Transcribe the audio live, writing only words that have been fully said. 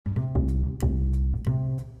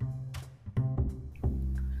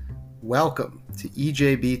Welcome to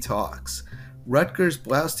EJB Talks, Rutgers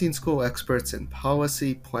Blaustein School experts in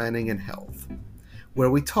policy, planning, and health, where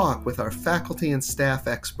we talk with our faculty and staff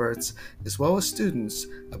experts, as well as students,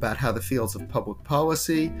 about how the fields of public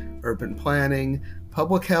policy, urban planning,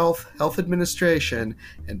 public health, health administration,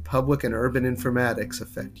 and public and urban informatics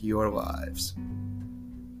affect your lives.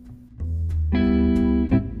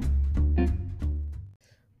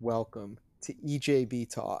 Welcome to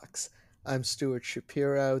EJB Talks. I'm Stuart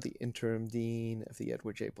Shapiro, the Interim Dean of the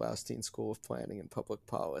Edward J. Blaustein School of Planning and Public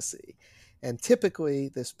Policy. And typically,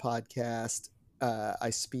 this podcast,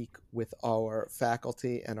 I speak with our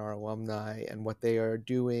faculty and our alumni and what they are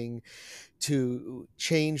doing to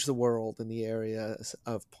change the world in the areas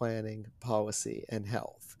of planning, policy, and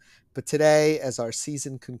health. But today, as our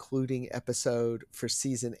season concluding episode for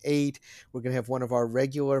season 8, we're going to have one of our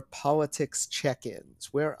regular politics check-ins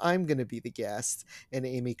where I'm going to be the guest, and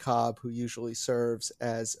Amy Cobb, who usually serves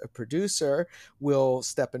as a producer, will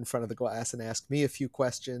step in front of the glass and ask me a few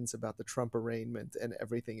questions about the Trump arraignment and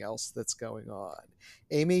everything else that's going on.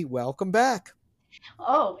 Amy, welcome back.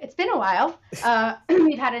 Oh, it's been a while.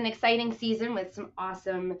 We've had an exciting season with some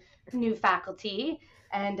awesome new faculty,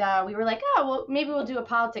 and we were like, oh, well, maybe we'll do a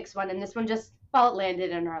politics one, and this one just it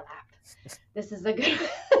landed in our lap. This is a good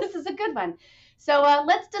one. So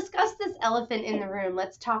let's discuss this elephant in the room.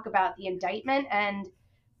 Let's talk about the indictment and,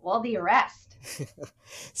 well, the arrest.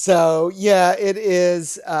 So yeah, it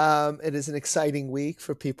is an exciting week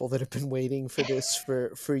for people that have been waiting for this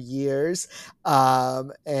for years,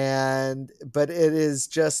 but it is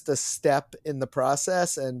just a step in the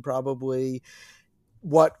process, and probably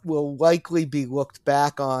what will likely be looked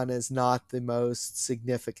back on as not the most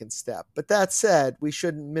significant step. But that said, we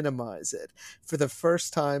shouldn't minimize it. For the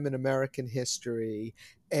first time in American history,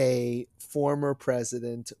 a former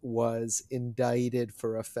president was indicted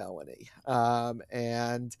for a felony.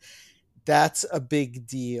 And that's a big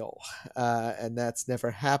deal. And that's never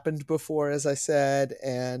happened before, as I said.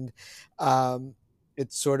 And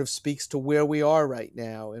it sort of speaks to where we are right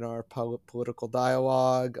now in our political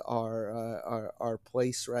dialogue, our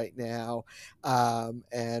place right now,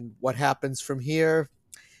 and what happens from here.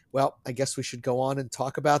 Well, I guess we should go on and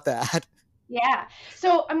talk about that. Yeah.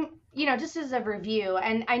 So, just as a review,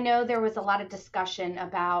 and I know there was a lot of discussion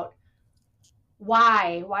about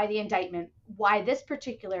why the indictment, why this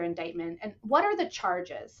particular indictment, and what are the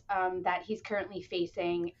charges that he's currently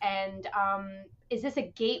facing, and is this a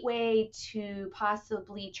gateway to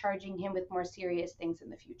possibly charging him with more serious things in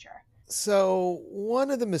the future? So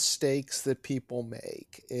one of the mistakes that people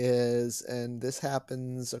make is, and this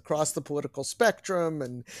happens across the political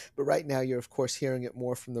spectrum, but right now you're of course hearing it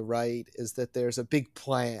more from the right, is that there's a big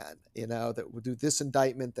plan, that we'll do this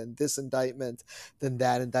indictment, then this indictment, then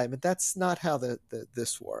that indictment. That's not how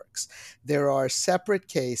this works. There are separate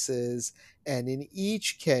cases, and in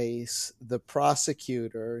each case, the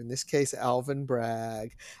prosecutor, in this case Alvin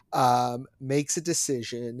Bragg, makes a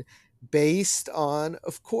decision based on,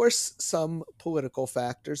 of course, some political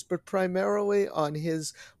factors, but primarily on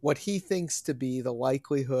what he thinks to be the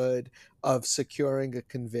likelihood of securing a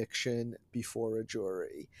conviction before a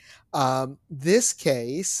jury. This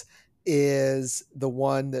case is the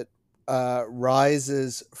one that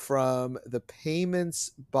rises from the payments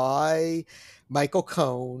by Michael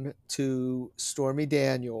Cohen to Stormy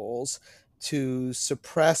Daniels to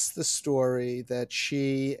suppress the story that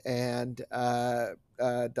she and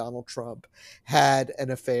Donald Trump had an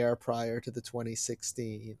affair prior to the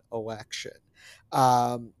 2016 election.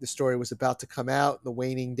 The story was about to come out in the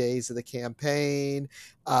waning days of the campaign.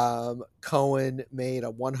 Cohen made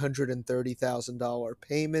a $130,000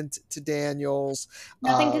 payment to Daniels.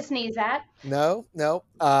 Nothing to sneeze at. No.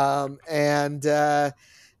 And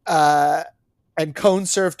Cohen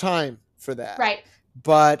served time for that. Right.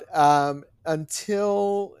 But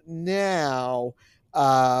until now,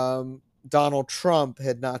 Donald Trump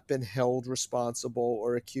had not been held responsible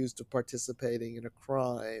or accused of participating in a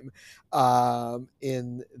crime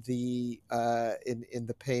in the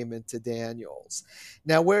payment to Daniels.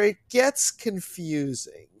 Now, where it gets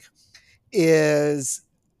confusing is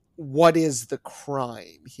what is the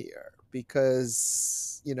crime here, because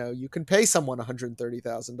you can pay someone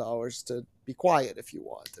 $130,000 to be quiet if you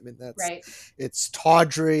want. I mean, that's right. It's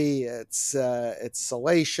tawdry, it's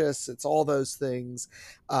salacious, it's all those things,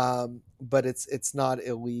 but it's not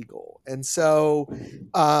illegal. And so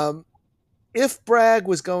if Bragg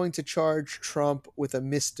was going to charge Trump with a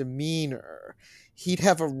misdemeanor, he'd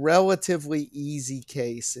have a relatively easy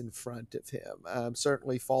case in front of him.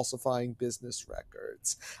 Certainly, falsifying business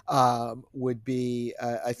records would be,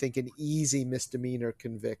 I think, an easy misdemeanor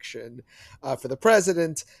conviction for the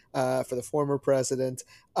president, for the former president.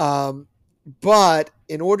 But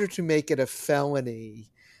in order to make it a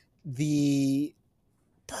felony, the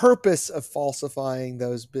purpose of falsifying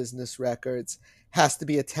those business records has to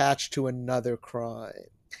be attached to another crime.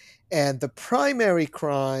 And the primary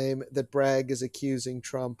crime that Bragg is accusing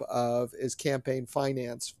Trump of is campaign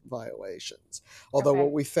finance violations. Although what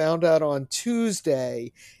Okay. we found out on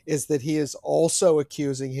Tuesday is that he is also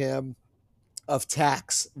accusing him of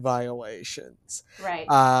tax violations. Right.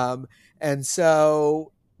 Um, and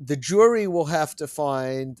so the jury will have to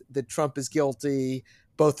find that Trump is guilty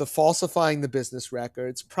both of falsifying the business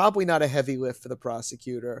records, probably not a heavy lift for the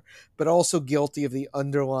prosecutor, but also guilty of the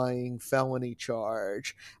underlying felony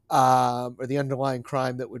charge, or the underlying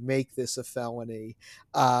crime that would make this a felony.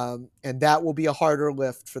 And that will be a harder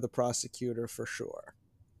lift for the prosecutor for sure.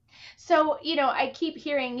 So, I keep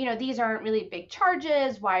hearing, these aren't really big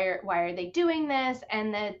charges. Why are they doing this?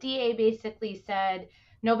 And the DA basically said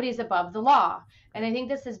nobody's above the law. And I think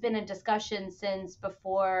this has been a discussion since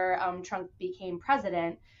before Trump became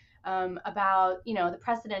president, about, the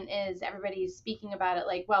precedent is everybody's speaking about it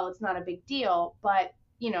like, well, it's not a big deal, but,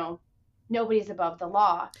 nobody's above the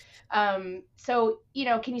law. So,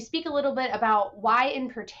 can you speak a little bit about why in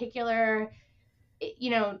particular, you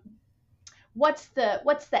know, what's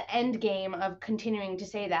the end game of continuing to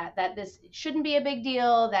say that this shouldn't be a big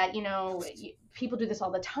deal, that people do this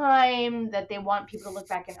all the time, that they want people to look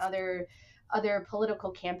back in other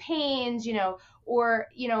political campaigns, or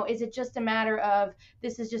is it just a matter of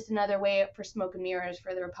this is just another way for smoke and mirrors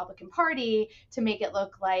for the Republican Party to make it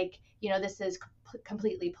look like this is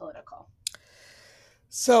completely political?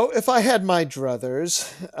 So if I had my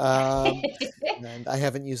druthers, That's and I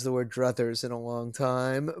haven't used the word druthers in a long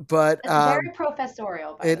time, but very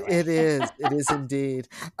professorial, by the way. it is indeed.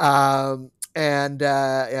 And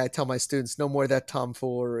yeah, I tell my students, no more of that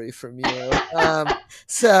tomfoolery from you.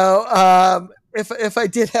 If I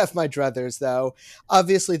did have my druthers, though,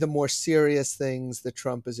 obviously the more serious things that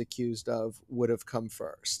Trump is accused of would have come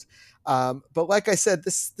first. But like I said,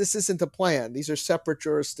 this isn't a plan. These are separate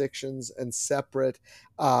jurisdictions and separate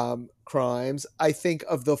crimes. I think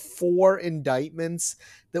of the four indictments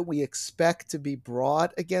that we expect to be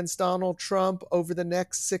brought against Donald Trump over the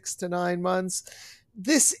next 6 to 9 months,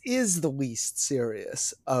 this is the least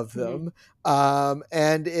serious of Mhm. them.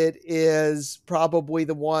 And it is probably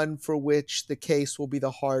the one for which the case will be the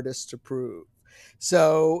hardest to prove.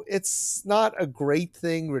 So it's not a great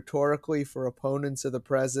thing rhetorically for opponents of the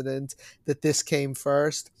president that this came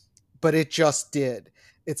first, but it just did.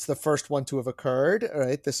 It's the first one to have occurred.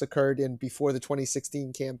 Right, this occurred in before the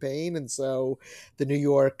 2016 campaign, and so the New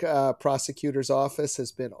York prosecutor's office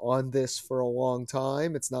has been on this for a long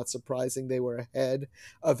time. It's not surprising they were ahead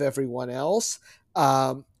of everyone else.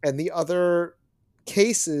 And the other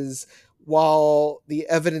cases, while the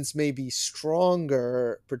evidence may be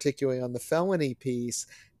stronger, particularly on the felony piece,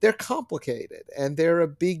 they're complicated and they're a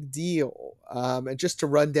big deal. And just to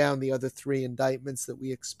run down the other three indictments that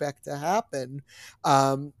we expect to happen,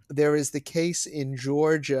 there is the case in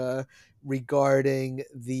Georgia regarding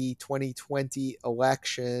the 2020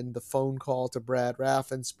 election, the phone call to Brad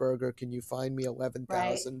Raffensperger, can you find me Right.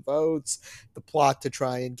 11,000 votes? The plot to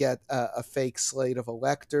try and get a fake slate of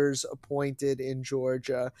electors appointed in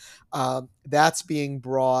Georgia. That's being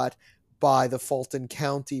brought by the Fulton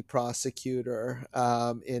County prosecutor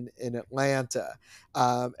in Atlanta.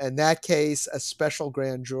 And that case, a special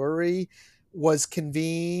grand jury was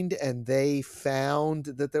convened and they found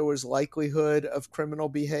that there was likelihood of criminal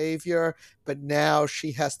behavior, but now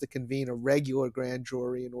she has to convene a regular grand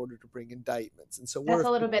jury in order to bring indictments. And so That's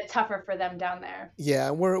a little bit tougher for them down there.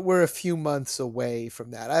 yeah, we're a few months away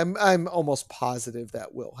from that. I'm almost positive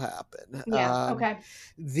that will happen. Yeah. Okay.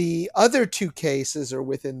 The other two cases are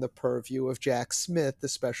within the purview of Jack Smith, the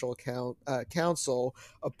special counsel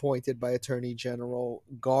appointed by Attorney General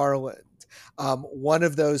Garland. One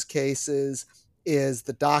of those cases is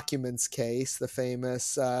the documents case, the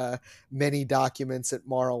famous many documents at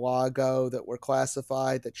Mar-a-Lago that were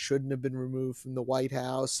classified that shouldn't have been removed from the White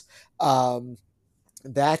House.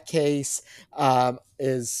 That case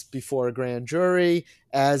is before a grand jury,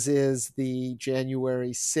 as is the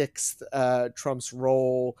January 6th Trump's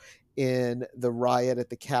role in the riot at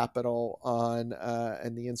the Capitol on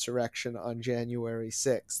and the insurrection on January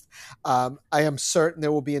 6th. I am certain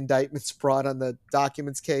there will be indictments brought on the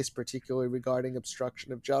documents case, particularly regarding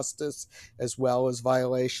obstruction of justice, as well as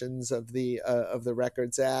violations of the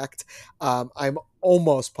Records Act. I'm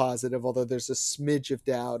almost positive, although there's a smidge of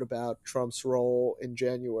doubt about Trump's role in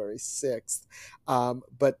January 6th.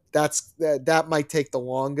 But that might take the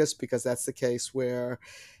longest because that's the case where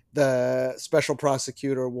the special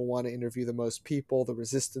prosecutor will want to interview the most people. The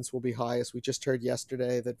resistance will be highest. We just heard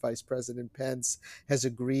yesterday that Vice President Pence has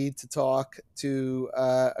agreed to talk to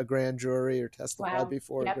a grand jury or testify Wow.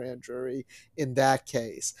 before a Yep. grand jury in that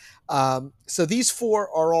case. So these four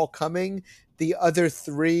are all coming. The other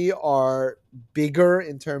three are bigger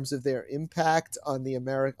in terms of their impact on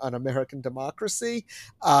on American democracy,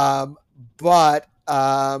 but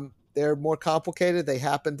they're more complicated. They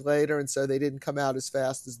happened later, and so they didn't come out as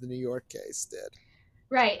fast as the New York case did.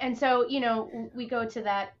 Right. And so, we go to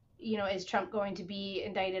that, is Trump going to be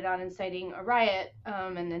indicted on inciting a riot,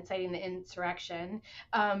 and inciting the insurrection?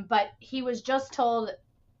 But he was just told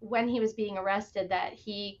when he was being arrested that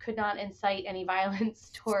he could not incite any violence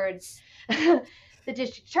towards the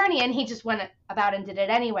district attorney, and he just went about and did it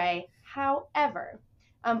anyway. However,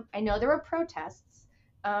 I know there were protests,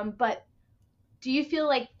 but do you feel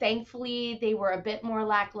like thankfully they were a bit more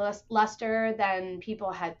lackluster than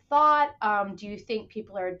people had thought? Do you think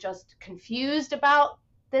people are just confused about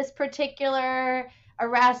this particular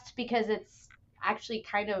arrest because it's actually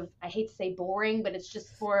kind of, I hate to say boring, but it's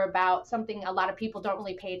just more about something a lot of people don't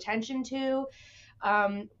really pay attention to?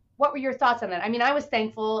 What were your thoughts on that? I mean, I was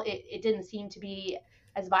thankful it didn't seem to be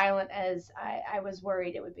as violent as I was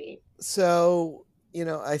worried it would be. So,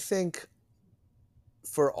 I think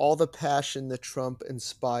for all the passion that Trump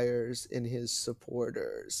inspires in his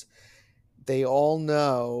supporters, they all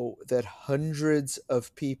know that hundreds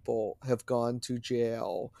of people have gone to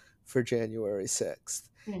jail for January 6th.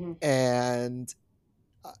 Mm-hmm. And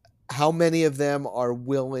uh, how many of them are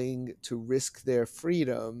willing to risk their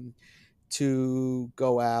freedom to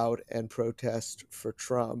go out and protest for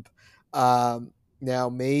Trump? Now,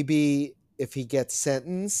 maybe if he gets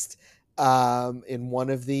sentenced in one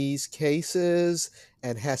of these cases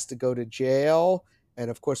and has to go to jail, and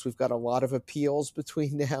of course, we've got a lot of appeals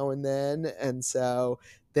between now and then. And so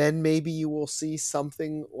then maybe you will see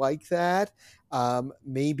something like that.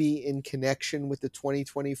 Maybe in connection with the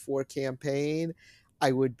 2024 campaign.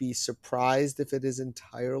 I would be surprised if it is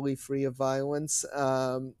entirely free of violence.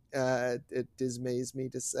 It dismays me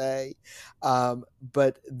to say.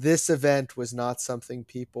 But this event was not something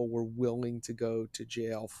people were willing to go to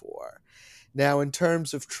jail for. Now, in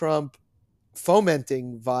terms of Trump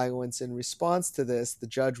fomenting violence in response to this, the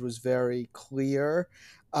judge was very clear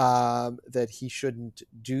that he shouldn't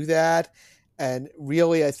do that. And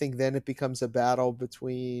really, I think then it becomes a battle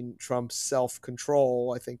between Trump's self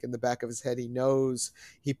control. I think in the back of his head, he knows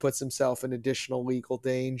he puts himself in additional legal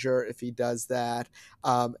danger if he does that,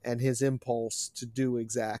 and his impulse to do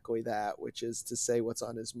exactly that, which is to say what's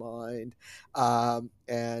on his mind.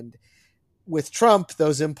 And with Trump,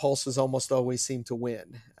 those impulses almost always seem to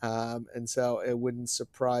win. And so it wouldn't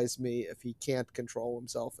surprise me if he can't control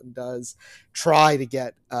himself and does try to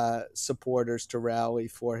get supporters to rally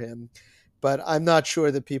for him. But I'm not sure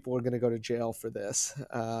that people are going to go to jail for this,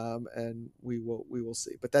 and we will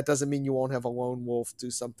see. But that doesn't mean you won't have a lone wolf do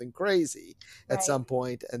something crazy at Right. some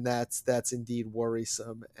point, and that's indeed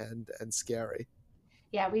worrisome and scary.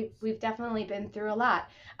 Yeah, we've definitely been through a lot.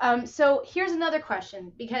 So here's another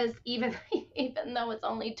question, because even even though it's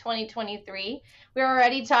only 2023, we're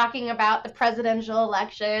already talking about the presidential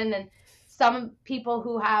election, and some people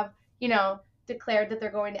who have, declared that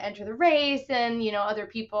they're going to enter the race, and other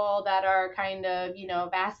people that are kind of,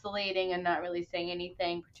 vacillating and not really saying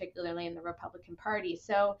anything, particularly in the Republican Party.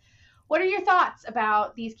 So, what are your thoughts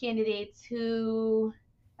about these candidates who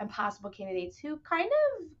and possible candidates who kind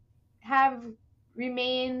of have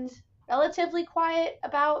remained relatively quiet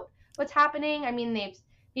about what's happening? I mean, they've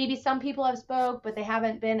maybe some people have spoke, but they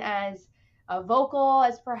haven't been as vocal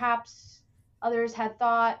as perhaps others had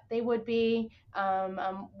thought they would be.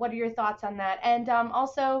 What are your thoughts on that? And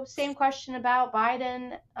also, same question about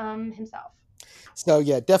Biden himself. So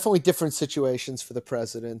yeah, definitely different situations for the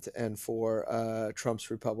president and for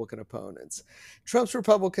Trump's Republican opponents. Trump's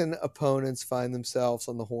Republican opponents find themselves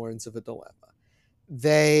on the horns of a dilemma.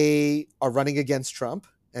 They are running against Trump,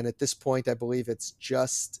 and at this point, I believe it's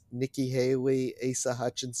just Nikki Haley, Asa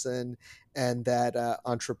Hutchinson, and that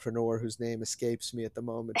entrepreneur whose name escapes me at the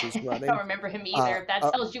moment, who's I don't running. remember him Uh, either, if that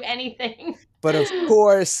uh, tells you anything. But of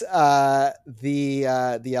course,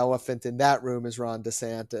 the elephant in that room is Ron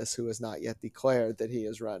DeSantis, who has not yet declared that he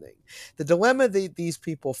is running. The dilemma that these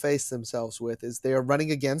people face themselves with is they are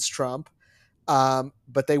running against Trump,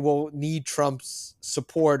 but they will need Trump's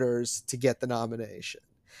supporters to get the nomination.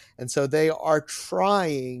 And so they are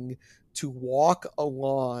trying to walk a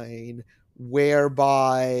line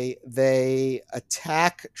whereby they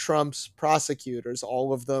attack Trump's prosecutors.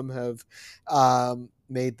 All of them have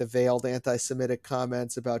made the veiled anti Semitic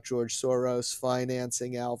comments about George Soros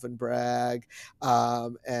financing Alvin Bragg,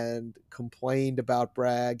 and complained about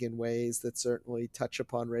Bragg in ways that certainly touch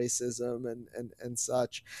upon racism and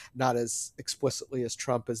such, not as explicitly as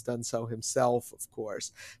Trump has done so himself, of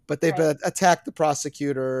course. But they've Right. attacked the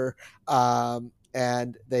prosecutor,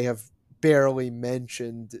 and they have barely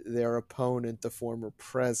mentioned their opponent, the former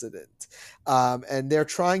president. And they're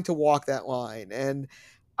trying to walk that line. And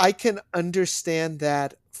I can understand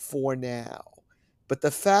that for now. But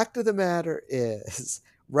the fact of the matter is,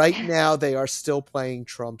 right now, they are still playing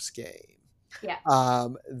Trump's game. Yeah.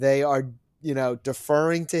 They are,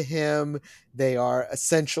 deferring to him. They are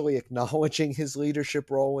essentially acknowledging his leadership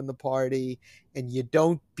role in the party, and you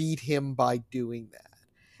don't beat him by doing that.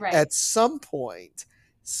 Right. At some point,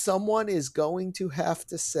 someone is going to have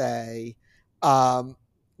to say, um,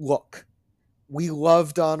 look, we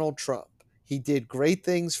love Donald Trump. He did great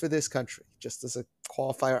things for this country. Just as a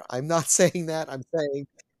qualifier, I'm not saying that. I'm saying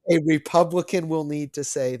a Republican will need to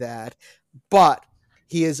say that. But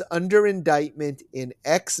he is under indictment in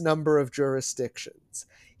X number of jurisdictions.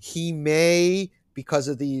 He may, because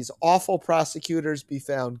of these awful prosecutors, be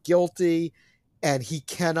found guilty, and he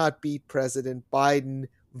cannot beat President Biden.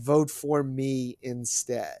 Vote for me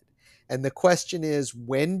instead. And the question is,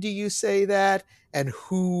 when do you say that? And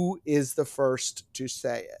who is the first to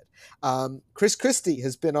say it? Chris Christie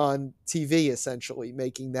has been on TV essentially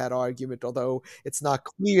making that argument, although it's not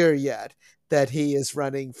clear yet that he is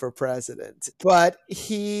running for president. But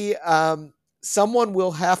someone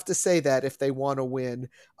will have to say that if they want to win.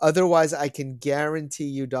 Otherwise, I can guarantee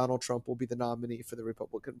you Donald Trump will be the nominee for the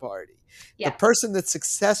Republican Party. The Yeah. person that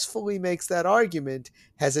successfully makes that argument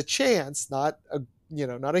has a chance, not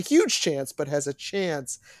a huge chance, but has a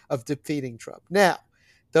chance of defeating Trump. Now,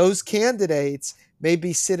 those candidates may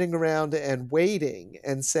be sitting around and waiting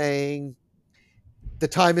and saying, the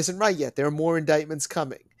time isn't right yet. There are more indictments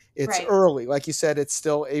coming. It's Right. early. Like you said, it's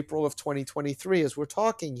still April of 2023 as we're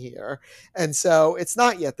talking here. And so it's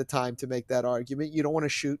not yet the time to make that argument. You don't want to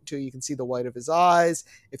shoot until you can see the white of his eyes.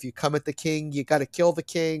 If you come at the king, you got to kill the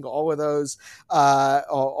king. All of those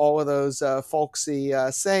folksy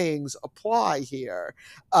sayings apply here.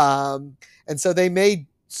 And so they may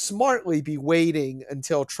smartly be waiting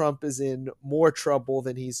until Trump is in more trouble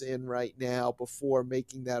than he's in right now before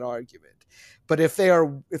making that argument. But if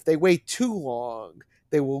they wait too long,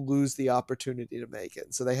 they will lose the opportunity to make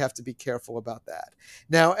it. So they have to be careful about that.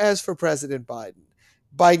 Now, as for President Biden,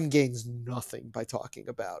 Biden gains nothing by talking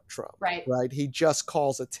about Trump, Right. right? He just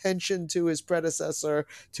calls attention to his predecessor,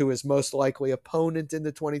 to his most likely opponent in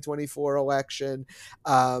the 2024 election.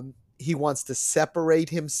 He wants to separate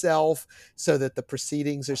himself so that the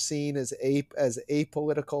proceedings are seen as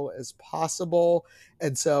apolitical as possible.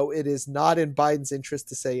 And so it is not in Biden's interest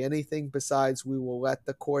to say anything besides, we will let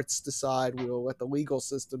the courts decide, we will let the legal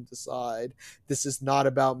system decide. This is not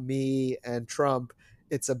about me and Trump.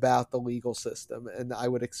 It's about the legal system. And I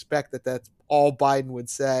would expect that that's all Biden would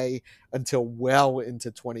say until well into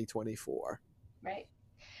 2024. Right.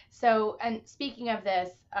 So, and speaking of this,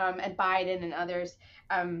 and Biden and others,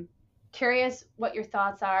 curious what your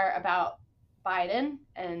thoughts are about Biden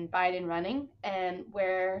and Biden running, and what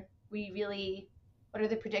are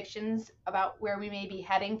the predictions about where we may be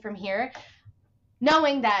heading from here,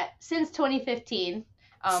 knowing that since 2015,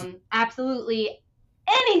 absolutely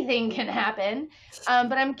anything can happen.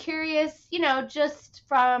 But I'm curious, just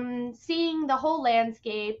from seeing the whole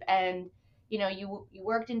landscape, and you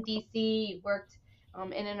worked in DC, you worked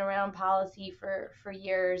in and around policy for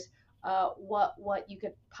years. What you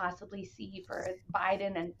could possibly see for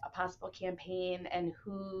Biden and a possible campaign, and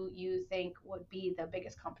who you think would be the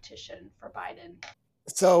biggest competition for Biden.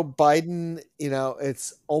 So Biden,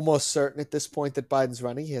 it's almost certain at this point that Biden's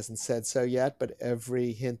running. He hasn't said so yet, but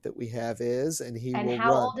every hint that we have is, and he And will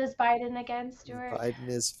how run. old is Biden again, Stuart? Biden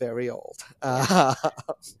is very old. Yeah.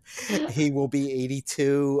 He will be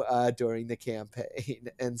 82 during the campaign.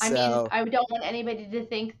 And I mean, so, I don't want anybody to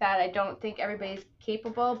think that I don't think everybody's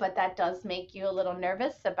capable, but that does make you a little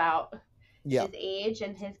nervous about yeah. his age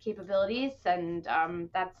and his capabilities, and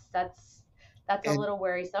that's a And little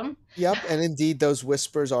worrisome. yep. And indeed, those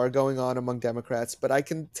whispers are going on among Democrats. But I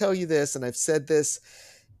can tell you this, and I've said this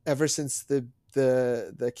ever since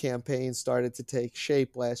the campaign started to take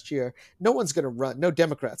shape last year, no one's going to run. No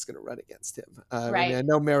Democrat's going to run against him. I mean, Right. I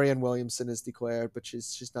know Marianne Williamson is declared, but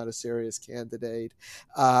she's not a serious candidate.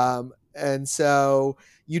 And so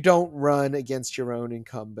you don't run against your own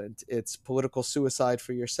incumbent. It's political suicide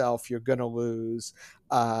for yourself. You're going to lose,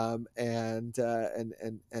 and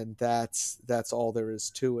that's all there is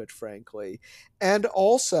to it, frankly. And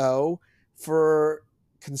also for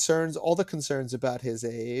concerns, all the concerns about his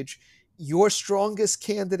age, your strongest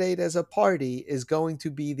candidate as a party is going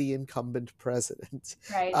to be the incumbent president.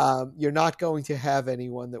 Right. You're not going to have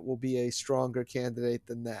anyone that will be a stronger candidate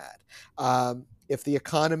than that. If the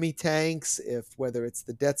economy tanks, if whether it's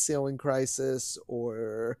the debt ceiling crisis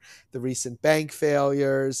or the recent bank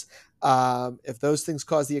failures, if those things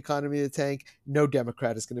cause the economy to tank, no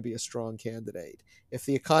Democrat is going to be a strong candidate. If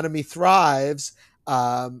the economy thrives,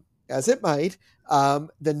 as it might,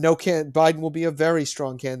 then Biden will be a very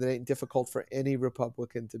strong candidate and difficult for any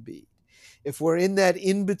Republican to beat. If we're in that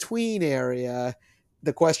in between area,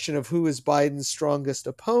 the question of who is Biden's strongest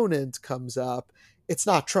opponent comes up. It's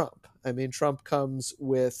not Trump. I mean, Trump comes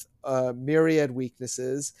with myriad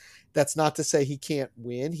weaknesses. That's not to say he can't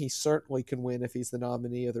win. He certainly can win if he's the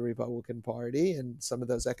nominee of the Republican Party, and some of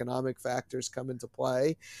those economic factors come into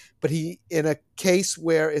play. But in a case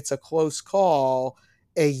where it's a close call,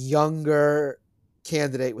 a younger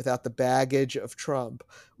candidate without the baggage of Trump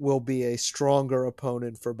will be a stronger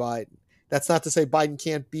opponent for Biden. That's not to say Biden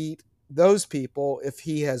can't beat those people if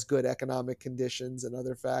he has good economic conditions and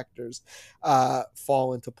other factors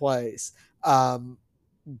fall into place.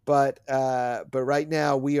 But right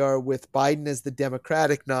now we are with Biden as the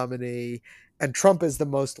Democratic nominee and Trump is the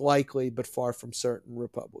most likely but far from certain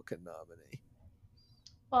Republican nominee.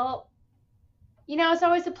 Well, it's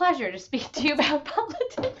always a pleasure to speak to you about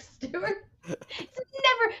politics, Stuart. It's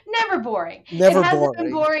never boring. It Never hasn't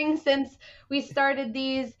been boring. boring since we started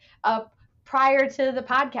these prior to the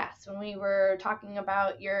podcast when we were talking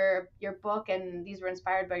about your book, and these were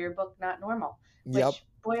inspired by your book Not Normal, Yep. which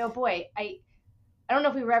boy oh boy, I don't know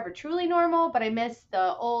if we were ever truly normal, but I miss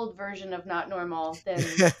the old version of Not Normal than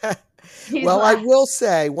these Well, I last. will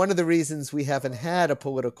say one of the reasons we haven't had a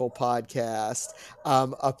political podcast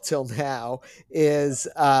up till now is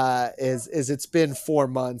it's been 4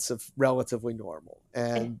 months of relatively normal, It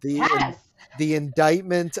and has. the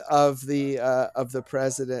indictment of the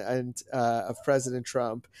president and of President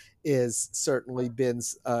Trump is certainly been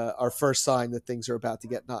our first sign that things are about to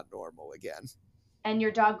get not normal again. And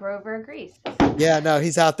your dog Grover agrees. Yeah, no,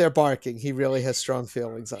 he's out there barking. He really has strong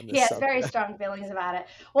feelings on He this has very subject. strong feelings about it.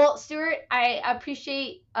 Well, Stuart, I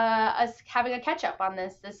appreciate us having a catch up on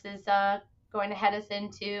this. This is going to head us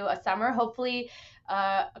into a summer, hopefully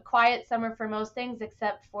a quiet summer for most things,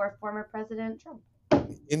 except for former President Trump.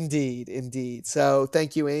 Indeed, indeed. So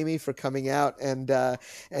thank you, Amy, for coming out and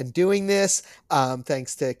doing this.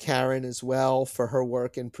 Thanks to Karen as well for her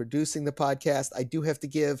work in producing the podcast. I do have to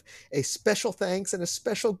give a special thanks and a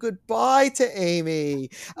special goodbye to Amy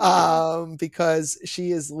Oh, because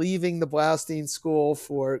she is leaving the Blaustein School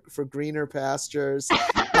for greener pastures.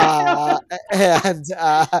 And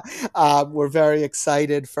we're very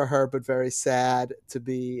excited for her, but very sad to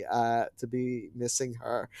be missing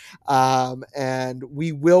her. And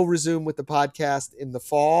we will resume with the podcast in the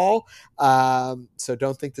fall. So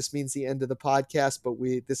don't think this means the end of the podcast, but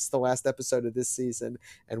this is the last episode of this season,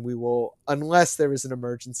 and we will, unless there is an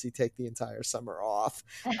emergency, take the entire summer off.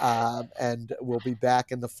 And we'll be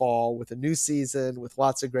back in the fall with a new season with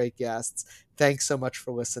lots of great guests. Thanks so much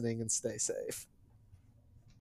for listening and stay safe.